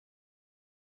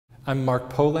I'm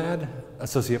Mark Pohlad,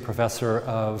 Associate Professor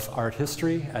of Art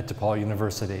History at DePaul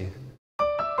University.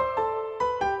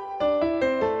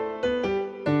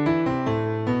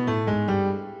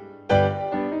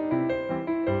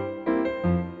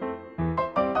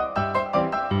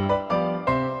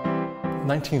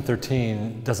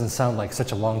 "1913" doesn't sound like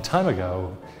such a long time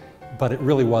ago, but it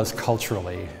really was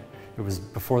culturally. It was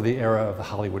before the era of the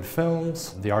Hollywood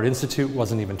films. The Art Institute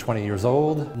wasn't even 20 years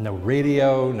old. No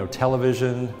radio, no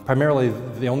television. Primarily,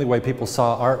 the only way people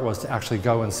saw art was to actually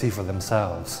go and see for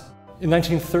themselves. In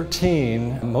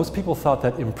 1913, most people thought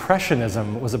that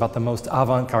Impressionism was about the most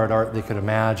avant-garde art they could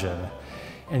imagine.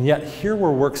 And yet here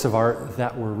were works of art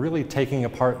that were really taking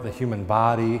apart the human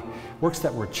body, works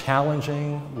that were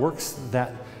challenging, works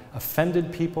that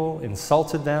offended people,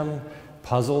 insulted them,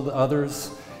 puzzled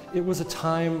others. It was a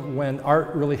time when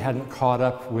art really hadn't caught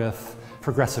up with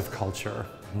progressive culture.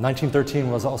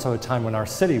 1913 was also a time when our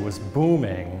city was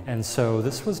booming, and so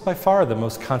this was by far the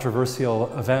most controversial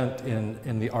event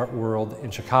in the art world in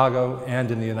Chicago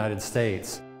and in the United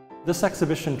States. This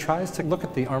exhibition tries to look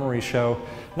at the Armory Show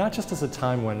not just as a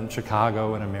time when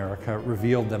Chicago and America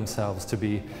revealed themselves to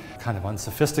be kind of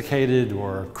unsophisticated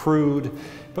or crude,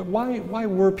 but why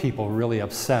were people really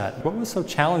upset? What was so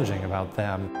challenging about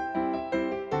them?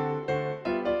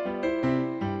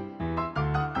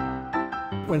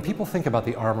 When people think about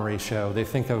the Armory Show, they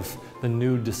think of The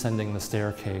Nude Descending the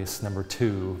Staircase,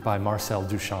 #2 by Marcel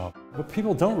Duchamp. What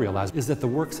people don't realize is that the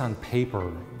works on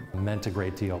paper meant a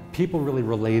great deal. People really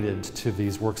related to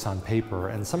these works on paper,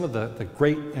 and some of the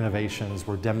great innovations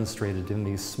were demonstrated in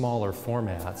these smaller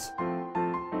formats.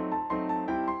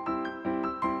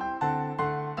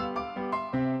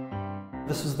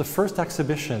 This was the first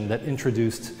exhibition that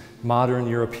introduced modern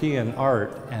European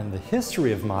art and the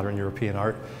history of modern European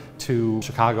art to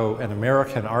Chicago and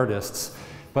American artists.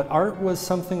 But art was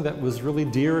something that was really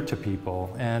dear to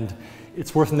people, and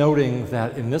it's worth noting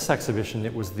that in this exhibition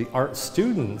it was the art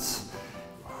students,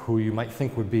 who you might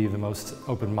think would be the most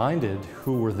open-minded,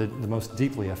 who were the most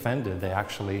deeply offended. They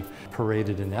actually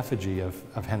paraded an effigy of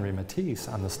Henri Matisse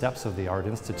on the steps of the Art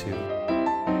Institute.